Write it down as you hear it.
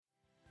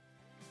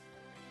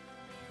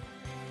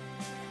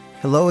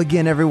Hello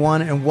again,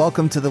 everyone, and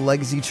welcome to the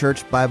Legacy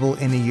Church Bible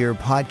in a Year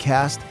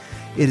podcast.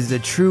 It is a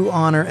true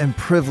honor and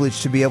privilege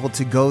to be able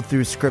to go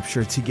through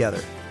Scripture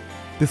together.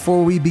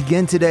 Before we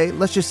begin today,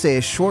 let's just say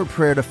a short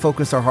prayer to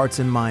focus our hearts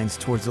and minds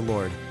towards the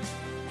Lord.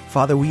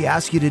 Father, we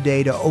ask you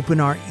today to open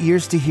our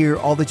ears to hear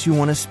all that you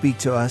want to speak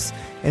to us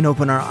and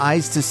open our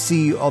eyes to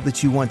see all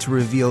that you want to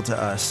reveal to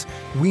us.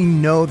 We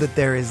know that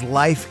there is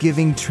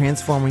life-giving,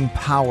 transforming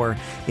power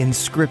in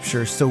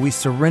Scripture, so we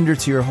surrender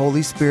to your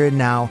Holy Spirit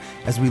now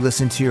as we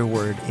listen to your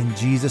word. In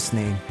Jesus'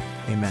 name,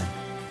 amen.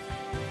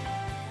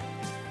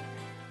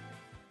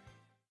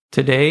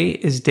 Today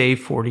is day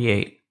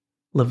 48,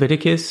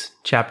 Leviticus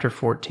chapter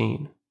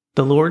 14.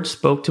 The Lord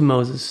spoke to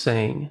Moses,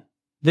 saying,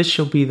 "This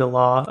shall be the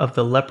law of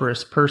the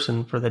leprous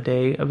person for the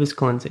day of his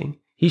cleansing.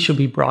 He shall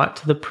be brought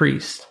to the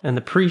priest, and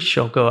the priest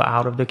shall go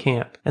out of the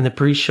camp, and the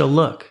priest shall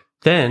look.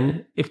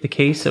 Then, if the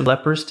case of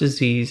leprous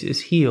disease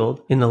is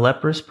healed in the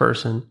leprous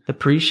person, the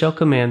priest shall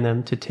command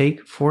them to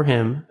take for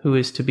him who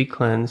is to be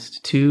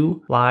cleansed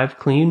 2 live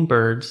clean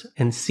birds,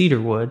 and cedar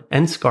wood,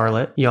 and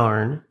scarlet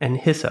yarn, and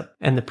hyssop.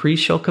 And the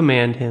priest shall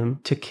command him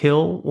to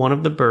kill one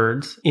of the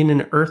birds in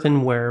an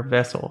earthenware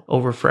vessel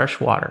over fresh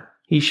water.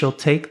 He shall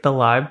take the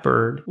live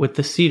bird with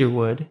the cedar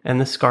wood and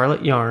the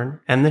scarlet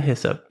yarn and the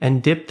hyssop,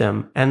 and dip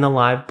them and the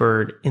live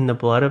bird in the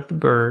blood of the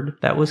bird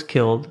that was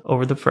killed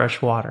over the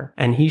fresh water.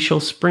 And he shall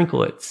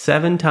sprinkle it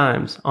 7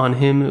 times on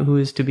him who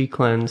is to be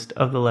cleansed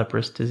of the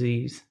leprous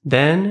disease.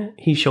 Then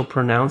he shall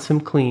pronounce him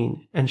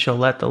clean, and shall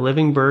let the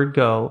living bird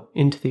go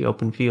into the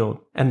open field.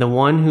 And the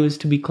one who is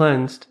to be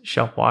cleansed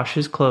shall wash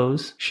his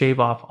clothes, shave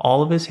off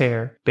all of his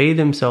hair, bathe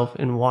himself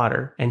in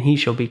water, and he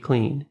shall be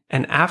clean.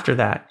 And after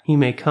that he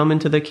may come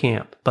into the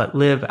camp, but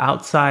live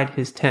outside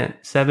his tent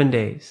 7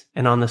 days.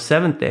 And on the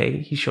 7th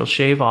day he shall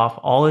shave off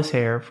all his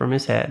hair from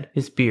his head,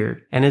 his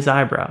beard, and his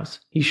eyebrows.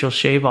 He shall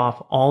shave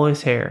off all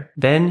his hair.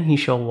 Then he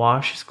shall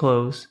wash his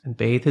clothes, and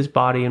bathe his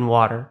body in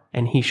water,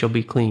 and he shall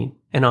be clean.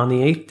 And on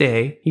the 8th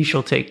day he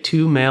shall take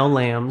 2 male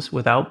lambs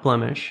without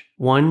blemish,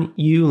 1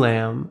 ewe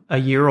lamb a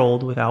year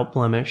old without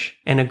blemish,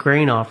 and a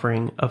grain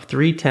offering of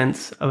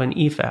 3/10 of an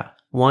ephah,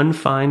 1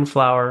 fine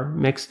flour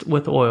mixed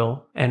with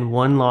oil, and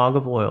 1 log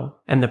of oil.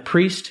 And the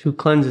priest who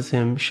cleanses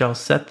him shall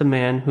set the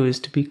man who is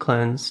to be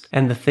cleansed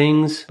and the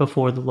things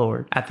before the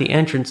Lord at the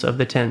entrance of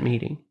the tent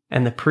meeting.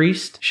 And the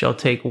priest shall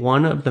take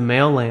 1 of the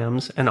male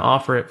lambs and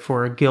offer it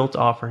for a guilt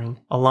offering,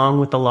 along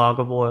with the log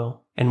of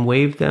oil, and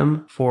wave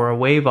them for a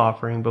wave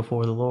offering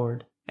before the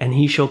Lord. And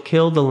he shall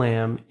kill the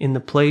lamb in the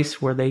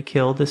place where they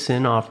kill the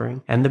sin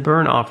offering and the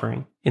burnt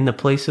offering, in the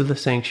place of the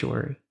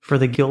sanctuary. For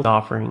the guilt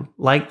offering,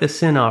 like the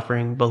sin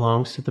offering,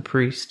 belongs to the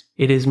priest.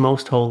 It is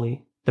most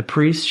holy. The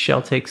priest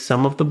shall take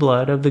some of the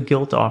blood of the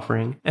guilt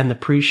offering, and the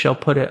priest shall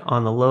put it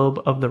on the lobe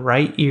of the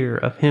right ear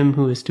of him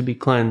who is to be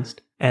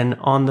cleansed, and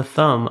on the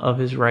thumb of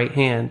his right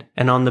hand,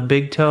 and on the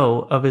big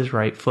toe of his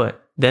right foot.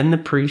 Then the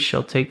priest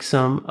shall take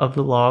some of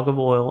the log of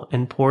oil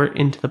and pour it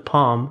into the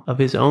palm of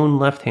his own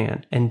left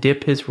hand, and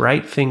dip his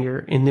right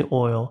finger in the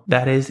oil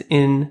that is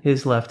in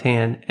his left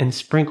hand, and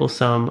sprinkle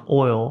some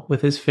oil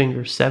with his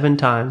finger 7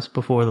 times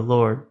before the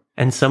Lord.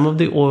 And some of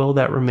the oil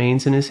that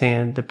remains in his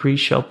hand the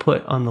priest shall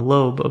put on the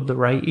lobe of the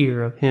right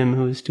ear of him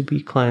who is to be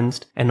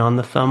cleansed, and on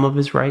the thumb of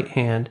his right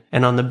hand,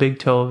 and on the big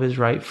toe of his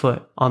right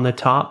foot, on the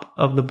top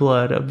of the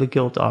blood of the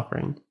guilt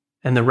offering.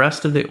 And the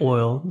rest of the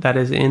oil that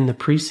is in the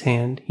priest's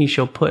hand he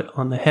shall put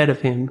on the head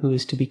of him who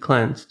is to be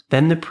cleansed.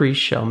 Then the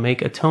priest shall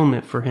make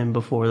atonement for him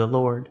before the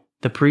Lord.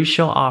 The priest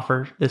shall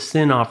offer the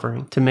sin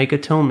offering to make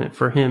atonement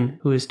for him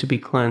who is to be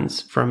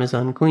cleansed from his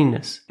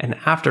uncleanness. And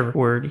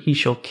afterward he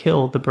shall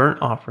kill the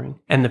burnt offering.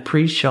 And the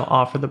priest shall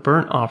offer the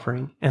burnt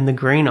offering and the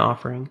grain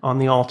offering on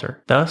the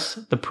altar. Thus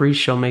the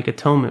priest shall make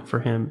atonement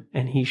for him,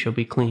 and he shall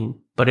be clean.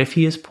 But if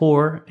he is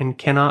poor and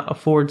cannot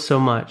afford so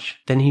much,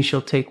 then he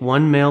shall take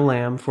 1 male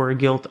lamb for a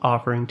guilt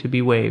offering to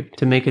be waved,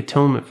 to make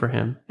atonement for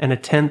him, and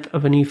 1/10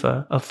 of an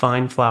ephah of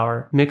fine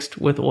flour mixed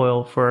with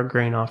oil for a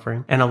grain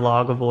offering, and a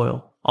log of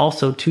oil.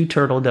 Also 2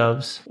 turtle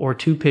doves, or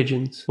 2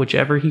 pigeons,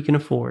 whichever he can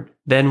afford.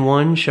 Then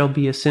 1 shall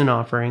be a sin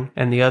offering,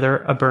 and the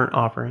other a burnt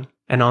offering.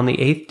 And on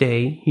the 8th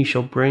day he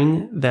shall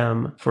bring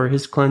them for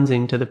his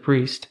cleansing to the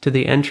priest, to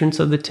the entrance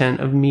of the tent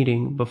of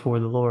meeting before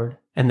the Lord.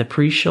 And the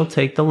priest shall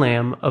take the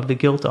lamb of the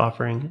guilt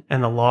offering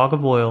and the log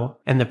of oil,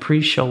 and the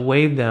priest shall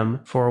wave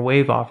them for a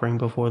wave offering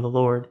before the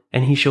Lord.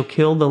 And he shall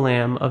kill the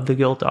lamb of the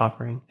guilt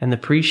offering. And the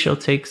priest shall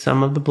take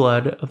some of the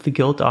blood of the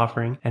guilt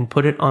offering, and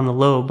put it on the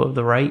lobe of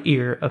the right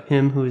ear of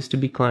him who is to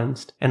be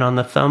cleansed, and on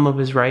the thumb of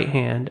his right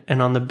hand,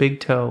 and on the big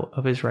toe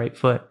of his right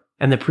foot.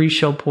 And the priest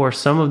shall pour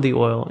some of the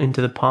oil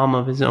into the palm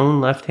of his own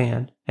left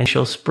hand, and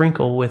shall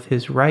sprinkle with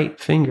his right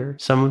finger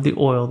some of the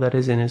oil that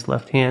is in his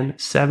left hand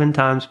 7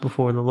 times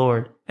before the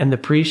Lord. And the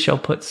priest shall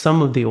put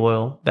some of the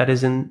oil that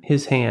is in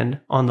his hand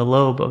on the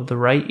lobe of the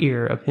right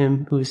ear of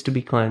him who is to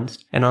be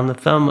cleansed, and on the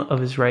thumb of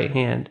his right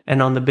hand,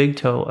 and on the big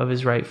toe of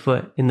his right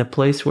foot, in the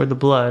place where the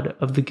blood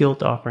of the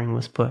guilt offering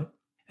was put.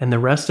 And the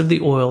rest of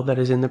the oil that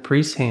is in the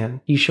priest's hand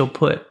he shall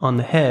put on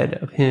the head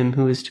of him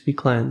who is to be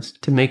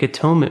cleansed, to make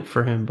atonement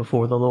for him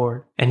before the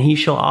Lord. And he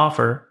shall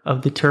offer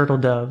of the turtle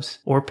doves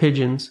or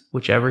pigeons,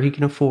 whichever he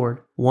can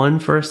afford, one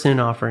for a sin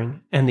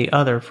offering, and the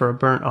other for a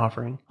burnt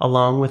offering,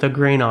 along with a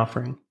grain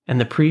offering. And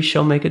the priest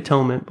shall make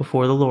atonement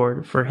before the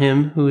Lord for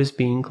him who is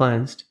being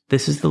cleansed.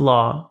 This is the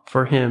law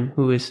for him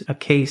who is a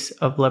case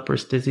of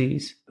leprous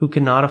disease, who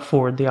cannot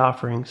afford the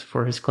offerings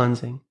for his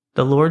cleansing.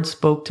 The Lord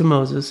spoke to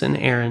Moses and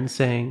Aaron,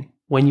 saying,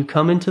 When you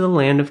come into the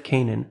land of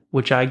Canaan,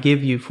 which I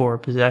give you for a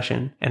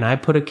possession, and I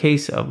put a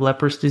case of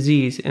leprous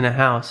disease in a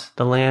house,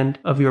 the land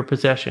of your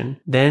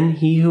possession, then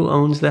he who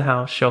owns the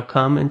house shall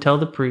come and tell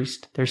the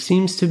priest, There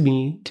seems to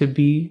me to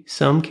be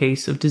some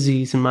case of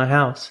disease in my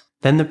house.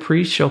 Then the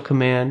priest shall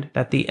command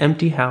that the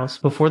empty house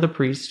before the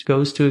priest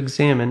goes to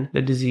examine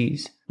the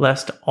disease,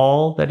 lest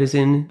all that is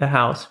in the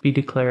house be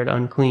declared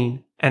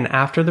unclean. And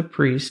after the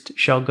priest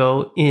shall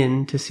go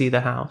in to see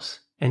the house,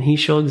 and he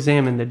shall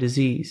examine the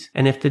disease.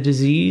 And if the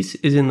disease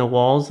is in the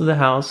walls of the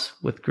house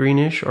with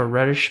greenish or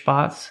reddish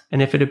spots,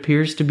 and if it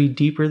appears to be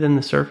deeper than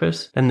the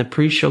surface, then the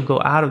priest shall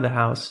go out of the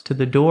house to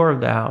the door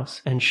of the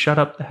house and shut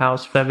up the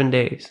house 7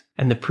 days.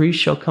 And the priest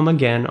shall come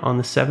again on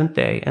the 7th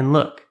day and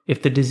look.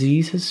 If the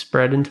disease has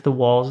spread into the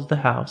walls of the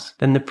house,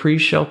 then the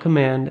priest shall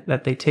command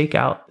that they take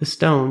out the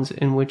stones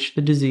in which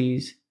the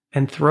disease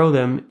and throw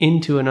them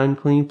into an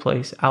unclean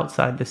place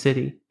outside the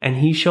city. And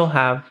he shall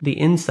have the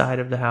inside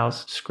of the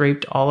house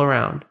scraped all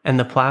around, and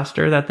the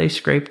plaster that they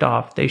scraped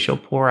off they shall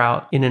pour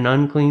out in an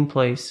unclean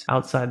place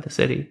outside the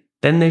city.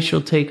 Then they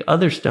shall take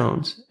other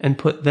stones and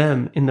put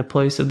them in the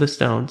place of the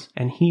stones,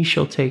 and he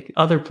shall take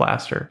other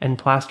plaster and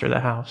plaster the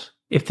house.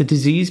 If the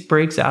disease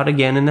breaks out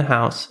again in the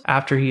house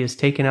after he has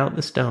taken out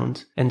the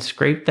stones and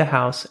scraped the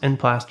house and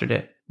plastered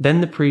it,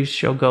 then the priest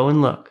shall go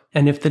and look.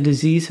 And if the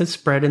disease has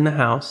spread in the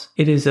house,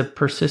 it is a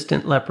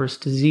persistent leprous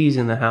disease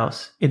in the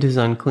house, it is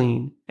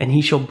unclean. And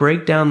he shall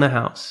break down the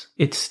house,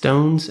 its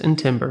stones and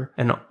timber,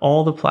 and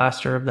all the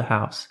plaster of the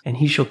house, and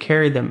he shall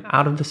carry them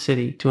out of the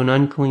city to an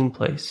unclean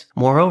place.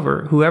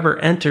 Moreover, whoever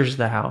enters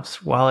the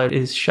house while it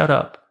is shut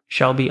up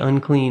shall be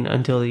unclean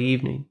until the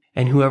evening.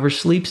 And whoever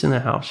sleeps in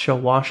the house shall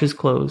wash his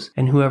clothes,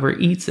 and whoever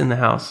eats in the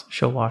house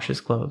shall wash his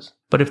clothes.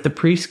 But if the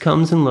priest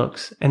comes and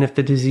looks, and if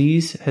the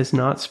disease has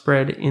not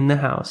spread in the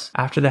house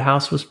after the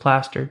house was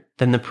plastered,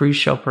 then the priest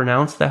shall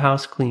pronounce the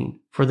house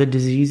clean, for the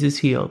disease is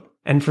healed.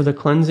 And for the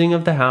cleansing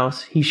of the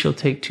house he shall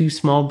take 2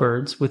 small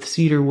birds with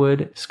cedar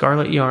wood,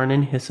 scarlet yarn,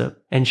 and hyssop,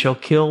 and shall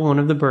kill one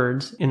of the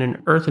birds in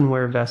an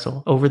earthenware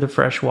vessel over the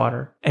fresh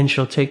water, and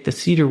shall take the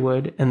cedar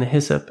wood and the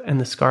hyssop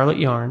and the scarlet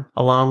yarn,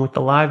 along with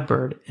the live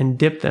bird, and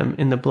dip them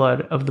in the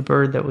blood of the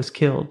bird that was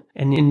killed,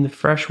 and in the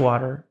fresh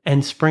water,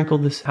 and sprinkle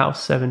this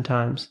house 7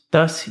 times.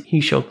 Thus he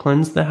shall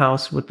cleanse the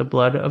house with the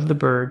blood of the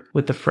bird,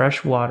 with the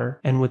fresh water,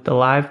 and with the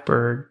live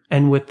bird,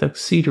 and with the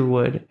cedar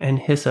wood, and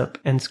hyssop,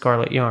 and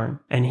scarlet yarn.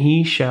 And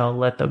he shall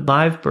let the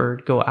live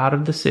bird go out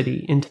of the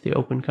city into the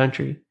open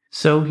country.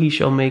 So he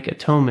shall make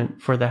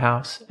atonement for the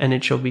house, and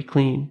it shall be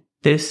clean.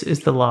 This is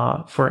the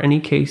law for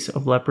any case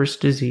of leprous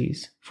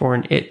disease, for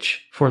an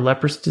itch, for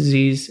leprous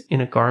disease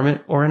in a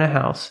garment or in a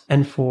house,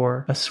 and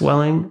for a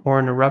swelling or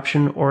an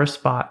eruption or a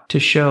spot, to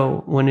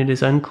show when it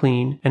is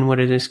unclean and when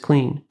it is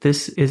clean.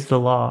 This is the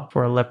law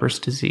for a leprous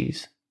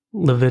disease.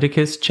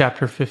 Leviticus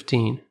chapter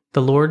 15.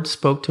 The Lord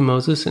spoke to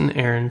Moses and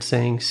Aaron,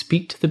 saying,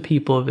 Speak to the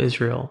people of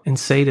Israel, and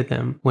say to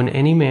them, When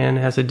any man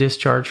has a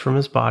discharge from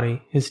his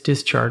body, his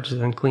discharge is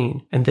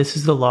unclean. And this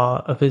is the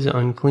law of his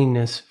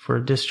uncleanness for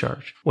a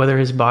discharge. Whether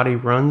his body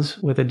runs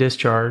with a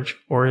discharge,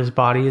 or his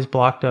body is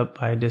blocked up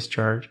by a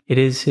discharge, it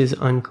is his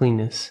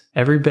uncleanness.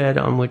 Every bed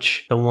on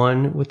which the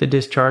one with the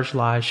discharge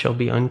lies shall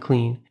be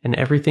unclean, and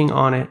everything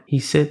on it he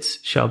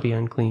sits shall be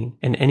unclean.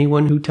 And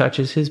anyone who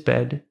touches his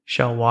bed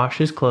shall wash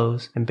his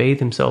clothes and bathe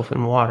himself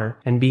in water,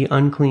 and be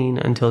unclean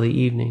until the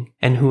evening.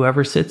 And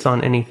whoever sits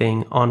on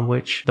anything on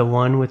which the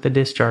one with the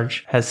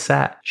discharge has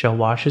sat shall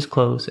wash his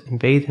clothes and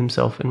bathe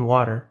himself in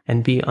water,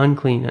 and be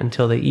unclean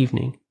until the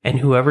evening. And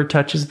whoever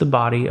touches the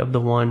body of the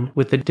one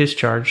with the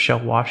discharge shall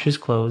wash his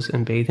clothes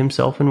and bathe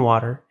himself in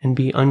water, and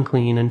be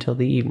unclean until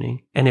the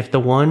evening. And if the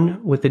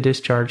one with the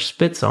discharge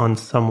spits on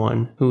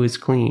someone who is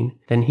clean,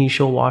 then he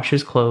shall wash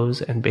his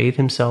clothes and bathe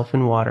himself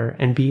in water,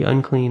 and be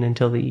unclean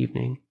until the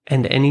evening.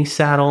 And any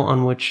saddle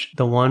on which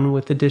the one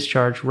with the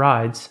discharge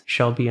rides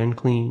shall be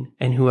unclean.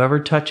 And whoever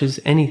touches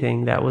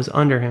anything that was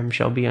under him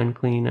shall be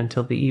unclean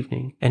until the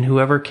evening. And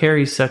whoever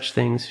carries such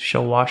things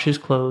shall wash his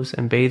clothes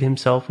and bathe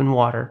himself in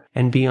water,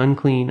 and be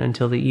unclean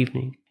until the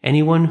evening.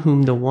 Anyone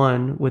whom the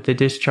one with the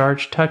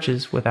discharge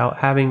touches without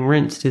having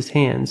rinsed his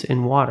hands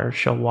in water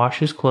shall wash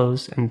his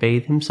clothes and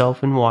bathe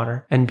himself in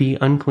water, and be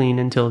unclean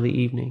until the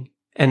evening.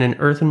 And an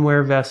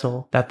earthenware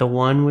vessel that the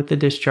one with the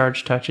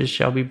discharge touches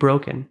shall be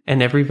broken,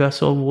 and every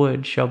vessel of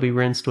wood shall be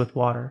rinsed with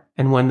water.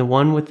 And when the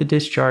one with the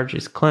discharge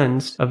is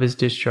cleansed of his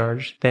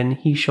discharge, then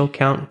he shall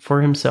count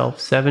for himself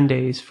 7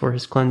 days for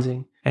his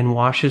cleansing, and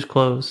wash his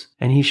clothes,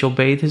 and he shall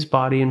bathe his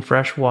body in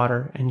fresh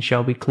water, and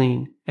shall be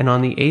clean. And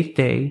on the 8th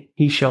day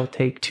he shall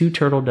take 2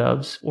 turtle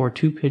doves or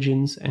 2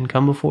 pigeons, and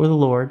come before the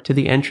Lord to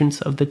the entrance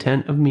of the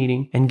tent of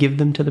meeting, and give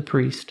them to the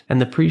priest.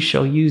 And the priest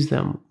shall use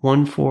them,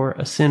 one for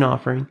a sin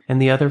offering,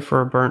 and the other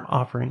for a burnt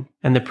offering.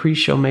 And the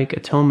priest shall make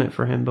atonement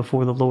for him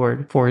before the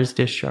Lord for his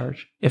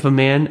discharge. If a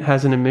man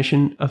has an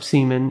emission of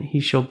semen, he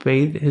shall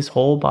bathe his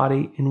whole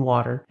body in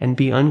water, and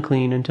be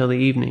unclean until the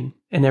evening.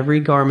 And every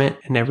garment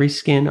and every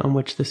skin on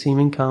which the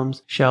semen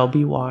comes shall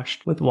be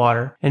washed with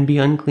water, and be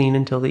unclean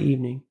until the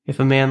evening. If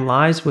a man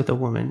lies with a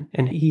woman,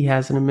 and he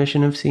has an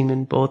emission of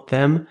semen, both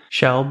them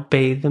shall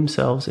bathe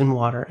themselves in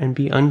water, and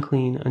be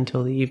unclean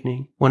until the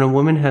evening. When a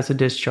woman has a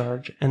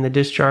discharge, and the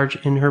discharge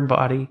in her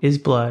body is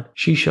blood,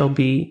 she shall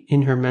be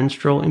in her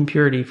menstrual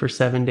impurity for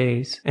 7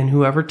 days, and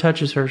whoever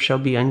touches her shall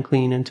be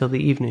unclean until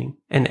the evening.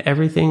 And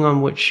everything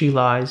on which she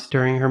lies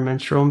during her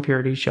menstrual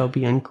impurity shall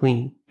be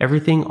unclean.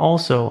 Everything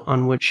also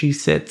on which she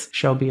sits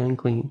shall be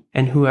unclean.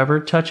 And whoever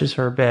touches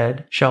her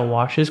bed shall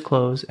wash his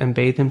clothes and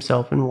bathe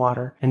himself in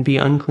water, and be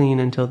unclean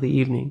until the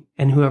evening.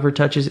 And whoever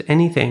touches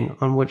anything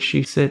on which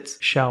she sits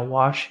shall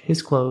wash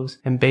his clothes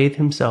and bathe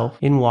himself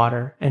in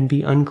water, and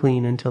be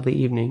unclean until the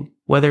evening.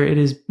 Whether it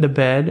is the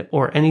bed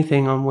or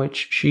anything on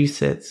which she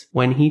sits,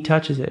 when he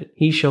touches it,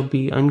 he shall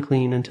be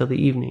unclean until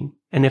the evening.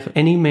 And if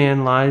any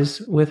man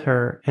lies with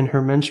her, and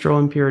her menstrual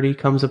impurity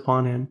comes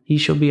upon him, he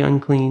shall be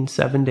unclean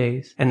 7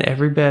 days, and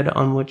every bed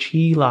on which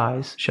he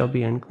lies shall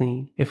be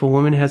unclean. If a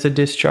woman has a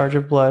discharge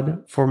of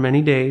blood for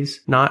many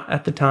days, not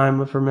at the time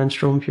of her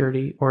menstrual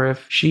impurity, or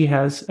if she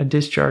has a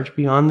discharge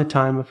beyond the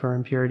time of her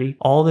impurity,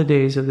 all the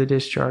days of the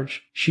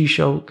discharge she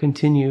shall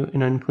continue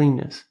in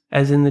uncleanness.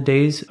 As in the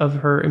days of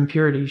her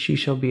impurity she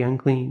shall be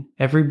unclean.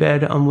 Every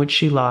bed on which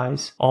she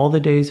lies, all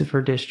the days of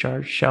her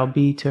discharge, shall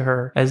be to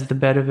her as the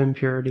bed of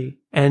impurity.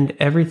 And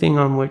everything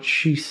on which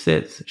she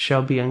sits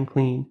shall be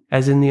unclean,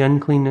 as in the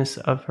uncleanness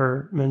of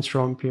her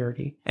menstrual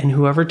impurity. And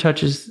whoever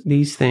touches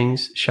these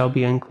things shall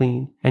be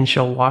unclean, and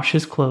shall wash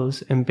his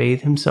clothes and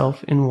bathe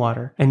himself in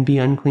water, and be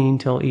unclean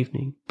till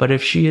evening. But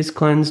if she is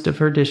cleansed of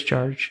her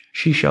discharge,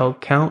 she shall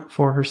count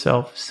for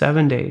herself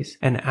 7 days,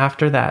 and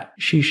after that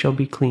she shall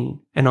be clean.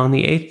 And on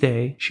the 8th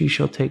day she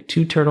shall take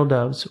 2 turtle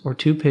doves or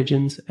 2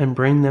 pigeons, and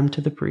bring them to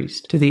the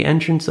priest, to the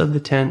entrance of the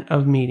tent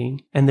of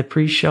meeting. And the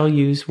priest shall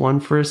use one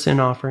for a sin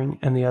offering,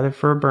 and the other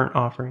for a burnt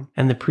offering.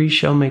 And the priest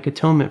shall make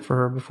atonement for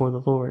her before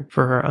the Lord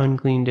for her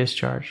unclean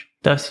discharge.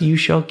 Thus you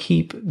shall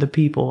keep the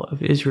people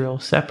of Israel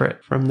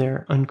separate from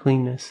their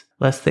uncleanness,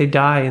 lest they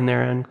die in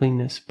their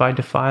uncleanness by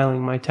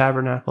defiling my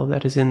tabernacle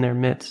that is in their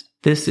midst.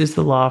 This is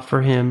the law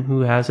for him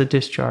who has a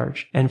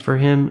discharge, and for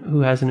him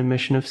who has an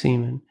emission of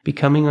semen,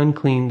 becoming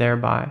unclean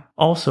thereby.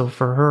 Also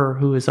for her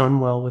who is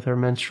unwell with her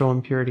menstrual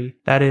impurity,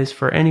 that is,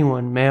 for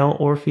anyone, male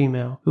or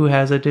female, who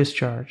has a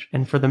discharge,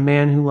 and for the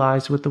man who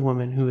lies with the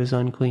woman who is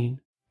unclean.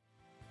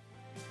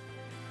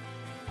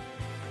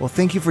 Well,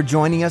 thank you for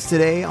joining us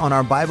today on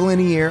our Bible in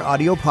a Year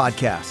audio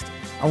podcast.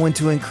 I want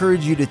to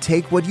encourage you to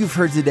take what you've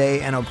heard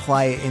today and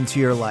apply it into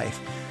your life,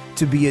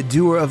 to be a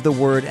doer of the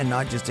word and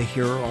not just a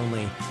hearer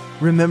only.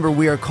 Remember,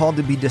 we are called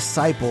to be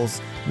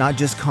disciples, not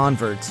just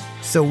converts.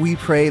 So we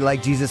pray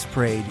like Jesus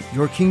prayed,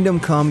 your kingdom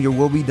come, your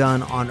will be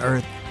done on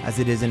earth as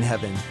it is in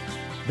heaven.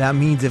 That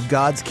means if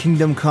God's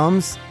kingdom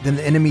comes, then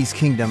the enemy's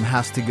kingdom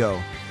has to go.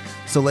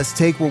 So let's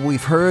take what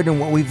we've heard and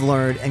what we've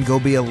learned and go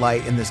be a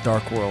light in this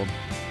dark world.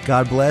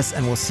 God bless,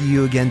 and we'll see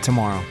you again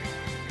tomorrow.